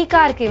ரொம்பவே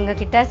யூனிக்காக இருக்குது இவங்க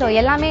கிட்ட. ஸோ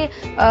எல்லாமே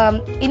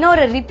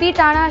இன்னொரு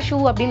ரிப்பீட்டான ஷூ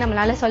அப்படின்னு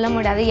நம்மளால சொல்ல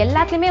முடியாது.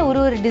 எல்லாத்துலேயுமே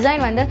ஒரு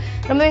டிசைன் வந்து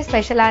ரொம்பவே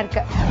ஸ்பெஷலாக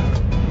இருக்குது.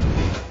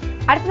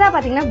 அடுத்ததாக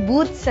பார்த்தீங்கன்னா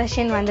பூட்ஸ்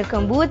செஷன்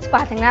வந்திருக்கும். பூட்ஸ்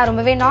பார்த்தீங்கன்னா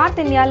ரொம்பவே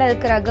நார்த் இந்தியாவில்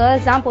இருக்கிற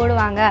கேர்ள்ஸ் தான்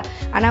போடுவாங்க.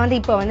 ஆனால் வந்து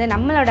இப்போ வந்து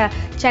நம்மளோட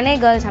சென்னை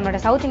கேர்ள்ஸ்,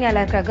 நம்மளோட சவுத்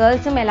இந்தியாவில் இருக்கிற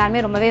கேர்ள்ஸும்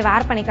எல்லாருமே ரொம்பவே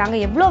வேர் பண்ணிக்கிறாங்க.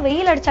 எவ்வளோ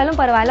வெயில் அடித்தாலும்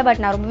பரவாயில்ல,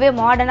 பட் நான் ரொம்பவே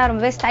மாடர்னாக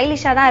ரொம்பவே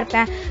ஸ்டைலிஷாக தான்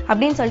இருப்பேன்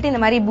அப்படின்னு சொல்லிட்டு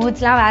இந்த மாதிரி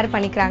பூட்ஸ்லாம் வேர்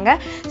பண்ணிக்கிறாங்க.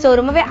 ஸோ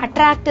ரொம்பவே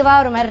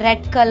அட்ராக்டிவாக ஒரு மாதிரி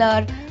ரெட்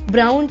கலர்,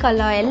 ப்ரௌன்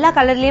கலர், எல்லா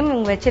கலர்லேயும்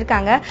இவங்க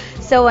வச்சுருக்காங்க.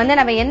 ஸோ வந்து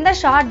நம்ம எந்த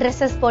ஷார்ட்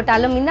ட்ரெஸ்ஸஸ்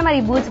போட்டாலும் இந்த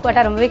மாதிரி பூட்ஸ்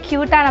போட்டால் ரொம்பவே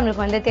க்யூட்டாக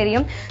நம்மளுக்கு வந்து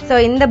தெரியும். ஸோ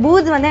இந்த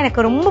பூட்ஸ் வந்து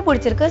எனக்கு ரொம்ப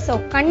பிடிச்சிருக்கு. ஸோ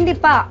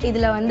கண்டிப்பாக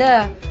இதில் வந்து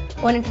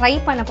ஒன்று ட்ரை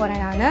பண்ண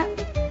போகிறேன் நான்.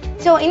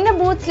 ஸோ இந்த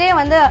பூட்ஸ்லேயே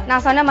வந்து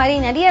நான் சொன்ன மாதிரி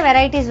நிறைய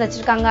வெரைட்டிஸ்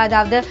வச்சுருக்காங்க.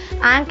 அதாவது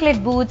ஆங்க்லெட்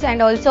பூட்ஸ்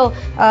அண்ட் ஆல்சோ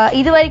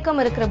இது வரைக்கும்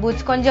இருக்கிற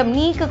பூட்ஸ், கொஞ்சம்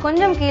நீக்கு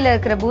கொஞ்சம் கீழே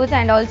இருக்கிற boots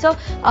and also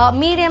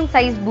medium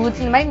size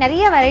boots, இந்த மாதிரி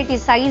நிறைய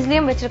வெரைட்டிஸ்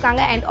சைஸ்லேயும்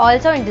வச்சுருக்காங்க. And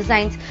also in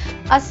designs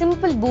a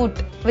simple boot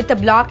with a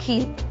black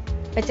heel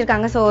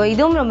வச்சுருக்காங்க. ஸோ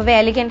இதுவும் ரொம்பவே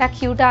எலிகெண்ட்டாக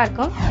க்யூட்டாக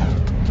இருக்கும்.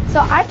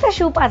 ஸோ அடுத்த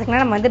ஷூ பார்த்திங்கன்னா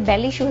நம்ம வந்து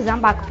பெல்லி ஷூஸ்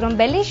தான் பார்க்க போகிறோம்.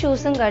 பெல்லி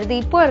ஷூஸுங்கிறது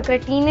இப்போ இருக்கிற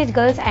teenage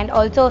girls and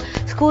also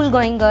school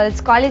going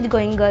girls, college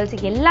going girls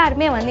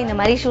எல்லாருமே வந்து இந்த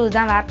மாதிரி ஷூஸ்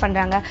தான் வேர்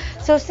பண்ணுறாங்க.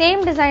 ஸோ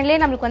சேம் டிசைன்லேயே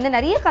நம்மளுக்கு வந்து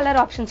நிறைய கலர்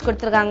ஆப்ஷன்ஸ்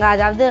கொடுத்துருக்காங்க.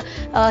 அதாவது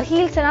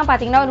ஹீல்ஸ் எல்லாம்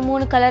பார்த்தீங்கன்னா ஒரு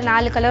 3 கலர்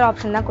 4 கலர்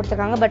ஆப்ஷன் தான்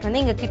கொடுத்துருக்காங்க. பட்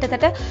வந்து இங்கே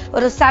கிட்டத்தட்ட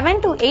ஒரு 7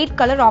 to 8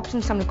 கலர்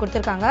ஆப்ஷன்ஸ் நம்மளுக்கு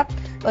கொடுத்துருக்காங்க.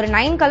 ஒரு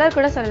 9 கலர்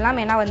கூட சொல்லலாம்.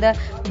 ஏன்னா வந்து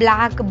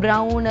black,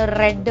 brown,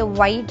 red,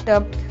 white,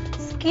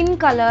 skin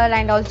colour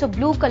and also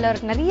blue colour,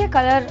 நிறைய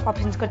கலர்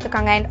ஆப்ஷன்ஸ்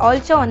கொடுத்துருக்காங்க. அண்ட்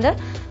ஆல்சோ வந்து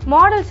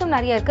மாடல்ஸும்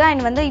நிறைய இருக்குது.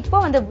 அண்ட் வந்து இப்போ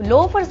வந்து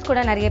லோஃபர்ஸ்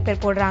கூட நிறைய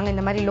பேர் போடுறாங்க,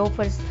 இந்த மாதிரி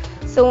லோஃபர்ஸ்.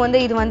 ஸோ வந்து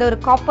இது வந்து ஒரு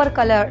காப்பர்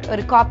கலர்,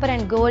 ஒரு copper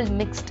and gold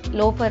mixed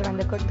loafer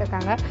வந்து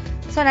கொடுத்துருக்காங்க.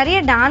 ஸோ நிறைய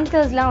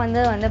டான்சர்ஸ்லாம்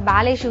வந்து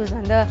பேலே ஷூஸ்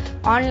வந்து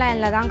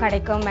ஆன்லைனில் தான்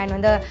கிடைக்கும் அண்ட்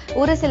வந்து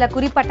ஒரு சில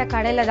குறிப்பிட்ட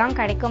கடையில் தான்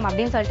கிடைக்கும்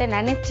அப்படின்னு சொல்லிட்டு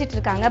நினச்சிட்டு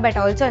இருக்காங்க. பட்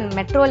ஆல்சோ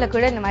மெட்ரோவில்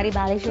கூட இந்த மாதிரி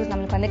பேலே ஷூஸ்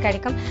நம்மளுக்கு வந்து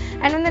கிடைக்கும்.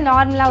 அண்ட் வந்து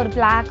நார்மலாக ஒரு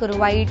பிளாக், ஒரு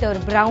ஒயிட்,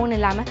 ஒரு ப்ரௌன்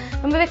இல்லாமல்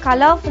ரொம்பவே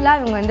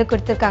கலர்ஃபுல்லாக இவங்க வந்து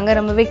கொடுத்துருக்காங்க.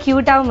 ரொம்பவே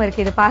க்யூட்டாகவும்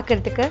இருக்குது இது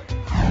பார்க்குறதுக்கு.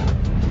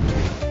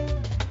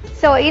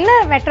 ஸோ இந்த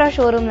மெட்ரோ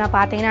ஷோரூம்ல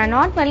பார்த்தீங்கன்னா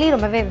நார்மலி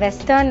ரொம்பவே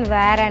வெஸ்டர்ன்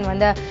வேர் அண்ட்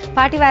வந்து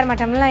பார்ட்டி வேர்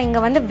மட்டும்லாம் இங்கே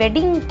வந்து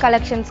வெட்டிங்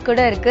கலெக்ஷன்ஸ்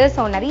கூட இருக்கு.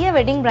 ஸோ நிறைய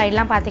வெட்டிங்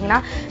பிரைட்லாம் பார்த்தீங்கன்னா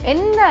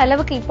எந்த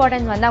அளவுக்கு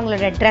இம்பார்ட்டன்ஸ் வந்து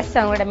அவங்களோட ட்ரெஸ்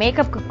அவங்களோட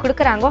மேக்கப்க்கு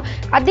கொடுக்குறாங்களோ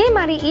அதே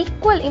மாதிரி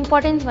ஈக்குவல்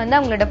இம்பார்ட்டன்ஸ் வந்து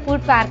அவங்களோட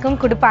ஃபுட் வேர்க்கும்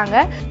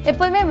கொடுப்பாங்க.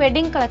 எப்போதுமே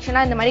வெட்டிங்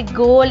கலெக்ஷனாக இந்த மாதிரி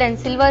கோல்ட் அண்ட்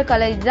சில்வர்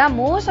கலர் இதுதான்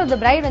மோஸ்ட் ஆஃப் த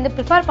பிரைட் வந்து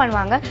ப்ரிஃபர்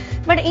பண்ணுவாங்க.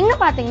 பட் இங்கே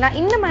பார்த்தீங்கன்னா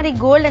இந்த மாதிரி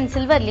கோல்ட் அண்ட்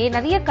சில்வர்லேயே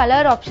நிறைய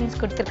கலர் ஆப்ஷன்ஸ்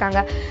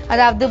கொடுத்துருக்காங்க.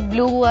 அதாவது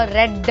ப்ளூ,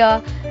 ரெட்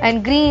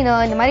அண்ட் க்ரீனு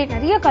இந்த மாதிரி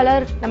நிறைய கலர்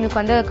நம்மளுக்கு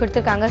வந்து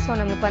கொடுத்துருக்காங்க. ஸோ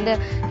நம்மளுக்கு வந்து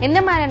எந்த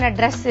மாதிரியான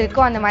ட்ரெஸ்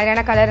இருக்கோ அந்த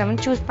மாதிரியான கலர்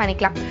நம்ம சூஸ்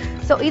பண்ணிக்கலாம்.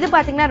 ஸோ இது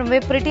பார்த்தீங்கன்னா ரொம்ப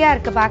ப்ரிட்டியாக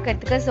இருக்குது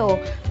பார்க்கறதுக்கு. ஸோ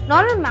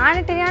நார்மல்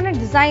மேனிட்டரியான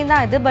டிசைன்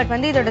தான் இது. பட்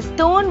வந்து இதோட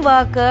ஸ்டோன்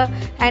ஒர்க்கு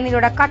அண்ட்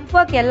இதோட கட்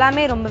ஒர்க்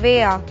எல்லாமே ரொம்பவே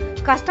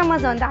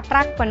கஸ்டமர்ஸ் வந்து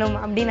அட்ராக்ட் பண்ணும்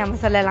அப்படின்னு நம்ம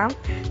சொல்லலாம்.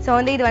 ஸோ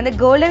வந்து இது வந்து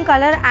கோல்டன்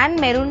கலர் அண்ட்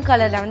மெரூன்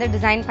கலரில் வந்து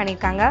டிசைன்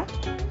பண்ணியிருக்காங்க.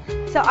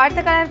 ஸோ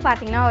அடுத்த கலர்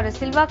பார்த்தீங்கன்னா ஒரு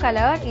சில்வர்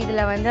கலர்.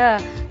 இதில் வந்து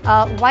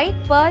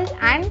ஒயிட் பேர்ல்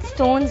அண்ட்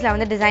ஸ்டோன்ஸில்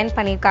வந்து டிசைன்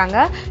பண்ணியிருக்காங்க.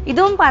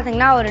 இதுவும்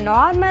பார்த்தீங்கன்னா ஒரு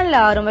நார்மல்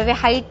ரொம்பவே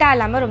ஹைட்டாக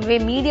இல்லாமல் ரொம்பவே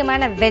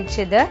மீடியமான வெஜ்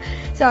இது.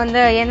 ஸோ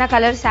வந்து என்ன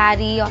கலர்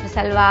சாரீ ஒரு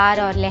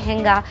சல்வார் ஒரு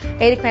லெஹெங்கா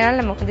எதுக்கு வேணாலும்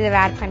நம்ம வந்து இதை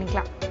வேர்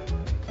பண்ணிக்கலாம்.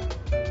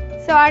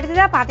 ஸோ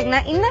அடுத்ததாக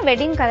பார்த்தீங்கன்னா இந்த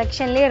வெட்டிங்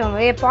கலெக்ஷன்லேயே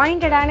ரொம்பவே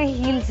பாயிண்டடான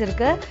ஹீல்ஸ்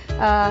இருக்குது.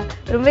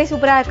 ரொம்பவே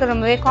சூப்பராக இருக்குது.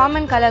 ரொம்பவே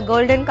காமன் கலர்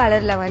கோல்டன்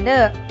கலரில் வந்து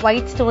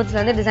ஒயிட்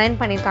ஸ்டோன்ஸில் வந்து டிசைன்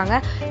பண்ணியிருக்காங்க.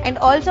 அண்ட்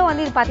ஆல்சோ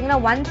வந்து இது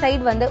பார்த்தீங்கன்னா ஒன்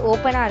சைட் வந்து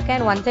ஓப்பனாக இருக்குது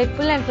and one side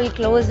full and full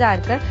க்ளோஸாக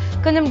இருக்குது.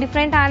 கொஞ்சம்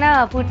டிஃப்ரெண்ட்டான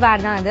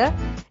ஃபுட்வேர் தான் அது.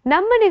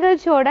 நம்ம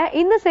நிகழ்ச்சியோட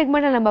இந்த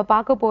செக்மெண்ட்ல நம்ம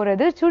பார்க்க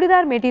போறது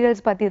சுடிதார்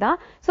மெட்டீரியல்ஸ் பத்தி தான்.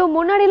 ஸோ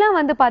முன்னாடிலாம்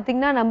வந்து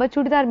பாத்தீங்கன்னா நம்ம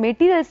சுடிதார்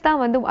மெட்டீரியல்ஸ் தான்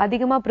வந்து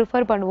அதிகமா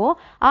ப்ரிஃபர் பண்ணுவோம்.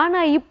 ஆனா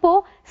இப்போ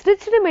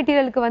ஸ்டிச்டு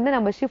மெட்டீரியலுக்கு வந்து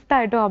நம்ம ஷிஃப்ட்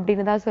ஆயிட்டோம்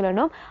அப்படின்னு தான்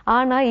சொல்லணும்.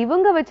 ஆனா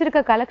இவங்க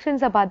வச்சிருக்க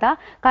கலெக்ஷன்ஸை பார்த்தா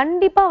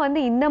கண்டிப்பா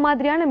வந்து இந்த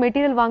மாதிரியான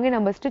மெட்டீரியல் வாங்கி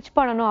நம்ம ஸ்டிச்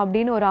பண்ணணும்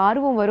அப்படின்னு ஒரு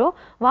ஆர்வம் வரும்.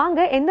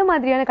 வாங்க எந்த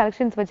மாதிரியான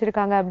கலெக்ஷன்ஸ்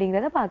வச்சிருக்காங்க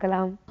அப்படிங்கறத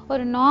பார்க்கலாம்.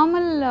 ஒரு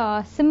நார்மல்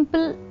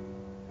சிம்பிள்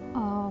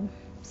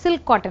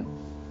சில்க் காட்டன்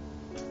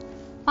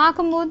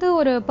பார்க்கும்போது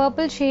ஒரு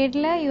பர்பிள்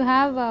ஷேட்ல யூ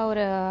ஹேவ்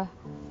ஒரு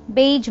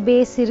பெய்ஜ்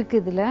பேஸ் இருக்கு.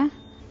 இதுல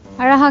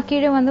அழகா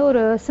கீழே வந்து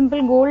ஒரு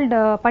சிம்பிள் கோல்டு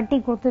பட்டி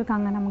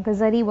கொடுத்துருக்காங்க நமக்கு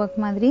ஜரி ஒர்க்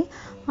மாதிரி.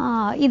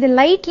 இது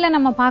லைட்ல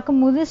நம்ம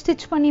பார்க்கும்போது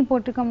ஸ்டிச் பண்ணி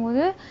போட்டிருக்கும்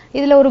போது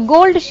இதுல ஒரு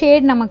கோல்டு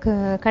ஷேட் நமக்கு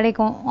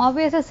கிடைக்கும்.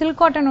 ஆப்வியஸா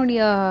சில்க்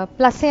காட்டனுடைய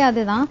பிளஸ்ஸே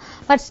அதுதான்.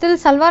 பட்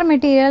ஸ்டில் சல்வார்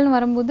மெட்டீரியல்னு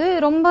வரும்போது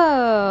ரொம்ப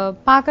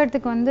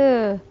பார்க்கறதுக்கு வந்து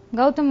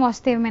கௌதம்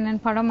வாசுதேவ்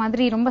மேனன் படம்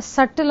மாதிரி ரொம்ப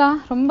சட்டிலா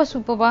ரொம்ப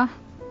சூப்பர்வா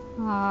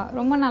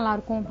ரொம்ப நல்லா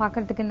இருக்கும்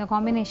பார்க்கறதுக்கு இந்த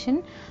காம்பினேஷன்.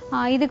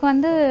 இதுக்கு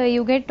வந்து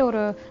யூ கெட்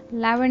ஒரு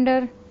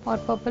lavender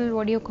R purple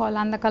what you call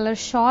அந்த colour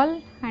shawl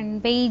and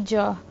beige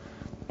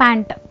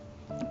pant.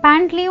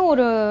 பேண்ட்லேயும்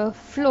ஒரு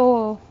ஃப்ளோ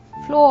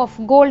ஆஃப்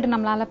கோல்டு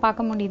நம்மளால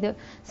பார்க்க முடியுது.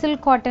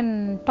 சில்க் காட்டன்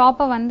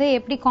டாப்பை வந்து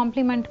எப்படி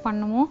காம்ப்ளிமெண்ட்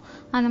பண்ணுமோ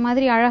அந்த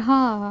மாதிரி அழகா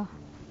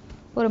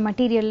ஒரு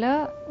மெட்டீரியல்ல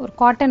ஒரு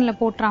காட்டன்ல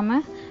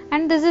போட்டுறாம.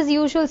 And this is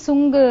usual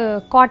சுங்கு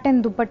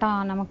cotton dupatta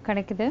நமக்கு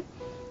கிடைக்குது.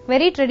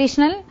 Very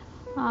traditional,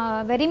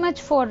 very much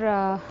for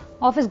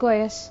office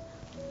goers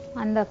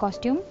அந்த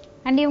காஸ்டியூம்.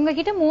 அண்ட் இவங்க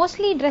கிட்ட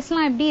மோஸ்ட்லி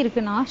ட்ரெஸ்லாம் எப்படி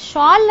இருக்குன்னா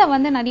ஷால்ல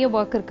வந்து நிறைய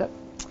ஒர்க் இருக்கு.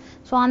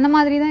 ஸோ அந்த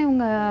மாதிரி தான்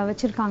இவங்க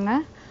வச்சிருக்காங்க.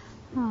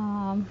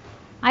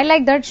 I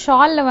like that.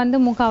 ஷால்ல வந்து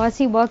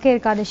முக்கால்வாசி ஒர்க்கே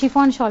இருக்காது,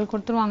 ஷிஃபான் ஷால்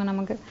கொடுத்துருவாங்க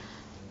நமக்கு.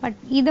 பட்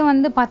இது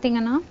வந்து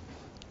பார்த்தீங்கன்னா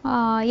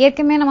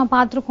ஏற்கனவே நம்ம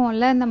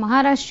பார்த்துருக்கோம்ல இந்த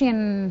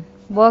மகாராஷ்டிரியன்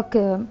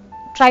ஒர்க்கு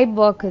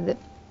ட்ரைப் ஒர்க்.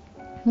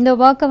 இந்த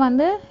ஒர்க்கை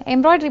வந்து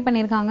எம்ப்ராய்டரி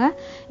பண்ணியிருக்காங்க.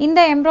 இந்த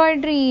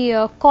எம்ப்ராய்டரி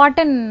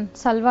காட்டன்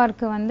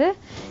சல்வாருக்கு வந்து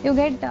you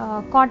get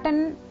cotton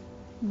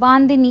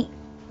bandhani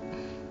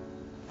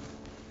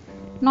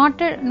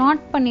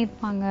not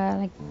பண்ணியிருப்பாங்க.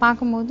 லைக்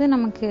பார்க்கும்போது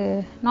நமக்கு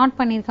நாட்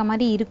பண்ணியிருக்க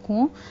மாதிரி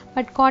இருக்கும்.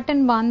 பட்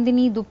காட்டன்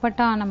பாந்தினி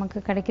துப்பட்டா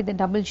நமக்கு கிடைக்குது,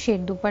 டபுள்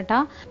ஷேட் துப்பட்டா.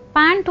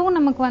 பேண்ட்டும்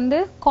நமக்கு வந்து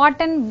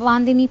காட்டன்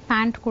பாந்தினி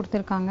பேண்ட்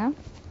கொடுத்துருக்காங்க.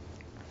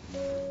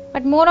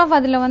 பட் மோர் ஆஃப்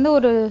அதில் வந்து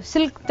ஒரு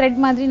சில்க் த்ரெட்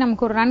மாதிரி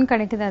நமக்கு ஒரு ரன்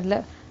கிடைக்குது அதில்.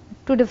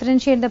 To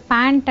differentiate the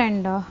pant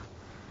and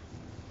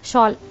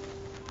shawl.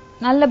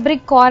 நல்ல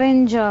பிரிக்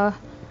ஆரஞ்ச்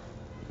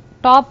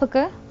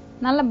டாப்புக்கு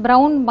நல்ல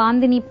ப்ரௌன்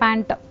பாந்தினி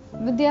பேண்ட்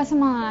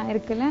வித்தியாசமா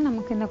இருக்குல்ல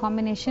நமக்கு இந்த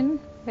காம்பினேஷன்.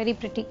 Very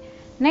pretty.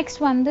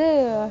 நெக்ஸ்ட் வந்து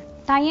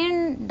டை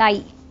அண்ட் டை.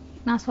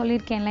 நான்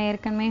சொல்லியிருக்கேன்ல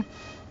ஏற்கனவே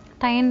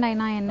டை அண்ட்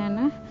டைனா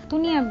என்னன்னு.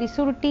 துணி அப்படி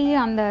சுருட்டி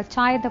அந்த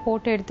சாயத்தை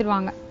போட்டு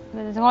எடுத்துருவாங்க.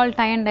 All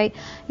tie and tie.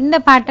 இந்த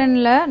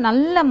பேட்டர்ன்ல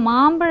நல்ல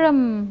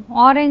மாம்பழம்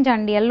ஆரஞ்ச்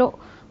அண்ட் எல்லோ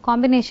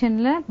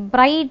காம்பினேஷன்ல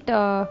பிரைட்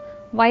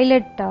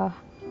வயலட்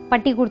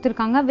பட்டி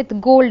கொடுத்துருக்காங்க வித்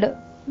கோல்டு.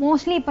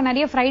 மோஸ்ட்லி இப்போ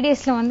நிறைய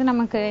ஃப்ரைடேஸில் வந்து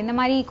நமக்கு இந்த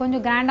மாதிரி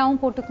கொஞ்சம்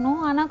கிராண்டாகவும் போட்டுக்கணும்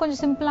ஆனால்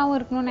கொஞ்சம் சிம்பிளாகவும்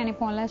இருக்கணும்னு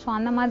நினைப்போம்ல. ஸோ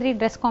அந்த மாதிரி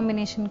dress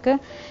காம்பினேஷனுக்கு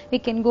we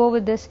can go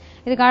with this.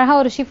 இதுக்கு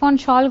அழகாக ஒரு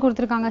ஷிஃபான் ஷால்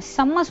கொடுத்துருக்காங்க.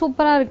 செம்ம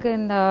சூப்பராக இருக்குது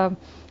இந்த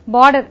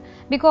பார்டர்.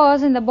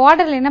 பிகாஸ் இந்த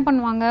பார்டரில் என்ன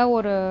பண்ணுவாங்க,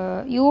 ஒரு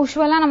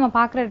யூஸ்வலாக நம்ம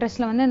பார்க்குற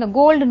ட்ரெஸ்ஸில் வந்து இந்த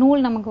கோல்டு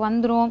நூல் நமக்கு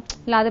வந்துடும்,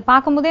 இல்லை அது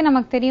பார்க்கும்போதே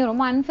நமக்கு தெரியும்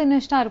ரொம்ப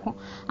அன்ஃபினிஷ்டாக இருக்கும்.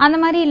 அந்த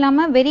மாதிரி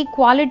இல்லாமல் வெரி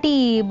குவாலிட்டி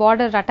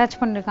பார்டர் அட்டாச்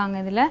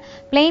பண்ணிருக்காங்க. இதில்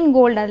பிளெயின்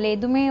கோல்டு அதில்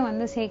எதுவுமே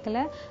வந்து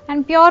சேர்க்கல.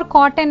 And pure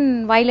cotton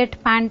violet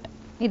pant.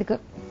 இதுக்கு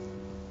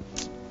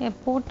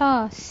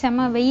போட்டால்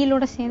செம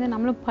வெயிலோட சேர்ந்து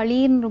நம்மளும்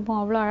பளிர்னு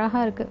இருப்போம், அவ்வளோ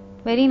அழகாக இருக்குது.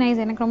 வெரி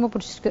நைஸ், எனக்கு ரொம்ப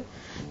பிடிச்சிருக்கு.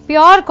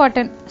 பியோர்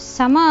காட்டன்,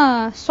 செம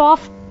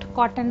சாஃப்ட்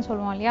காட்டன்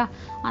சொல்லுவோம் இல்லையா,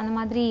 அந்த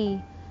மாதிரி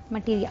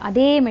மெட்டீரியல்,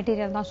 அதே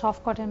மெட்டீரியல் தான்,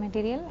 soft cotton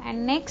material.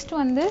 And next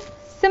வந்து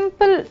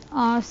சிம்பிள்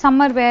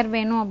சம்மர் வேர்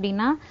வேணும்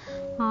அப்படின்னா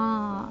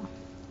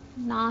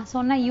நான்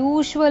சொன்ன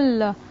யூஷுவல்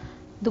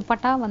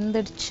துப்பட்டா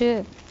வந்துடுச்சு.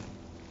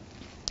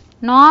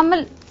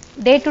 நார்மல்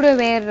டே டு டே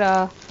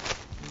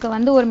வேர்க்கு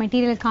வந்து ஒரு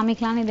மெட்டீரியல்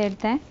காமிக்கலான்னு இதை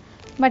எடுத்தேன்.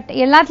 பட்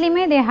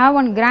எல்லாத்துலேயுமே they have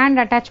one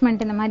grand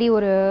attachment. இந்த மாதிரி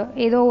ஒரு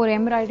ஏதோ ஒரு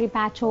எம்ப்ராய்டரி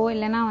பேட்சோ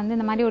இல்லைனா வந்து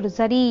இந்த மாதிரி ஒரு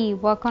சரி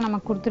ஒர்க்கோ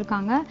நமக்கு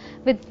கொடுத்துருக்காங்க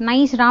வித்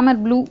நைஸ்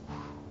ராமர் ப்ளூ,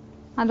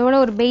 அதோட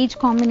ஒரு பெய்ஜ்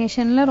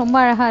காம்பினேஷனில் ரொம்ப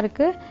அழகாக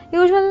இருக்குது.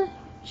 Usual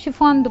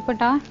chiffon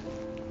dupatta.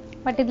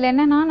 பட் இதில்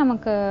என்னென்னா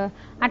நமக்கு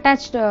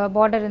அட்டாச்டு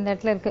பார்டர் இந்த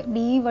இடத்துல இருக்குது.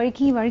 இப்படி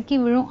வழுக்கி வழுக்கி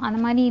விழும், அந்த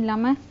மாதிரி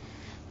இல்லாமல்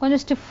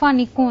கொஞ்சம் ஸ்டிஃபாக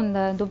நிற்கும்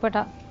இந்த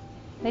துப்பட்டா.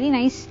 வெரி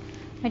நைஸ்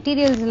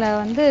மெட்டீரியல்ஸில்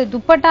வந்து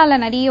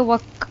துப்பட்டாவில் நிறைய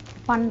ஒர்க்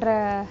பண்ணுற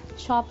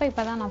ஷாப்பை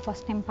இப்போ தான் நான்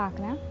ஃபர்ஸ்ட் டைம்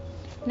பார்க்குறேன்.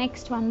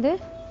 நெக்ஸ்ட் வந்து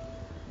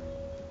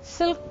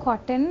சில்க்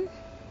காட்டன்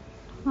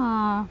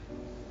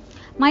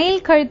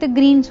மயில் கழுத்து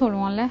க்ரீன்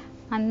சொல்லுவோம்ல,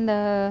 அந்த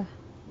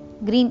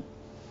க்ரீன்.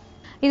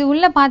 இது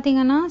உள்ள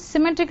பார்த்தீங்கன்னா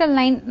சிமெட்ரிக்கல்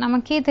லைன்,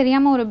 நமக்கே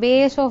தெரியாமல் ஒரு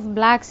base of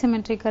black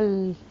symmetrical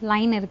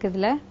line இருக்குது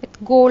இதில் வித்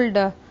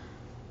கோல்டு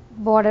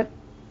பார்டர்.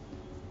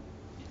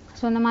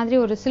 ஸோ இந்த மாதிரி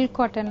ஒரு சில்க்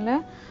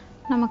காட்டனில்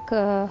நமக்கு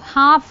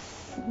half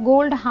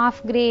gold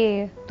half grey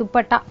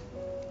dupatta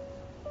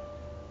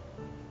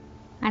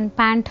and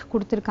pant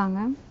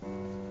கொடுத்துருக்காங்க.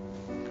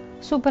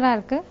 சூப்பராக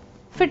இருக்குது.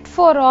 Fit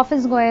for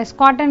office chores.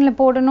 காட்டனில்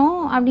போடணும்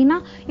அப்படின்னா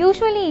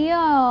யூஸ்வலி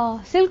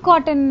சில்க்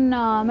காட்டன்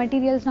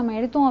மெட்டீரியல்ஸ் நம்ம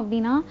எடுத்தோம்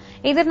அப்படின்னா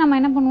எதிர் நம்ம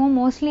என்ன பண்ணுவோம்,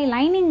 மோஸ்ட்லி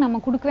லைனிங்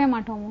நம்ம கொடுக்கவே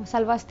மாட்டோம்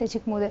சல்வாஸ்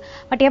தைச்சிக்கும் போது.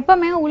 பட்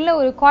எப்போவுமே உள்ள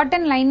ஒரு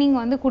காட்டன் லைனிங்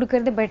வந்து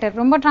கொடுக்கறது பெட்டர்.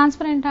 ரொம்ப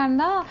டிரான்ஸ்பரண்ட்டாக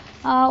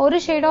இருந்தால் ஒரு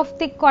ஷேட் ஆஃப்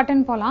திக்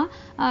காட்டன் போகலாம்.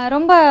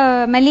 ரொம்ப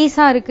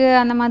மெலீஸாக இருக்குது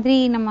அந்த மாதிரி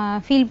நம்ம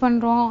ஃபீல்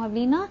பண்ணுறோம்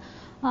அப்படின்னா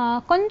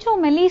கொஞ்சம்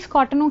மெலீஸ்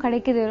காட்டனும்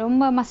கிடைக்குது.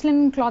 ரொம்ப மஸ்லின்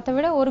கிளாத்தை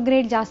விட ஒரு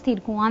கிரேட் ஜாஸ்தி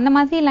இருக்கும். அந்த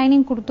மாதிரி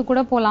லைனிங் கொடுத்து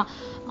கூட போகலாம்.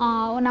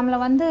 நம்மளை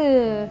வந்து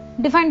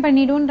டிஃபைன்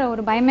பண்ணிடுன்ற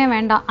ஒரு பயமே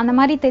வேண்டாம். அந்த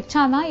மாதிரி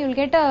தைச்சாதான் you'll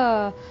get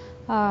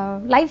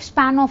life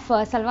span of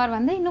salwar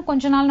வந்து இன்னும்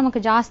கொஞ்ச நாள்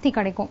நமக்கு ஜாஸ்தி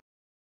கிடைக்கும்.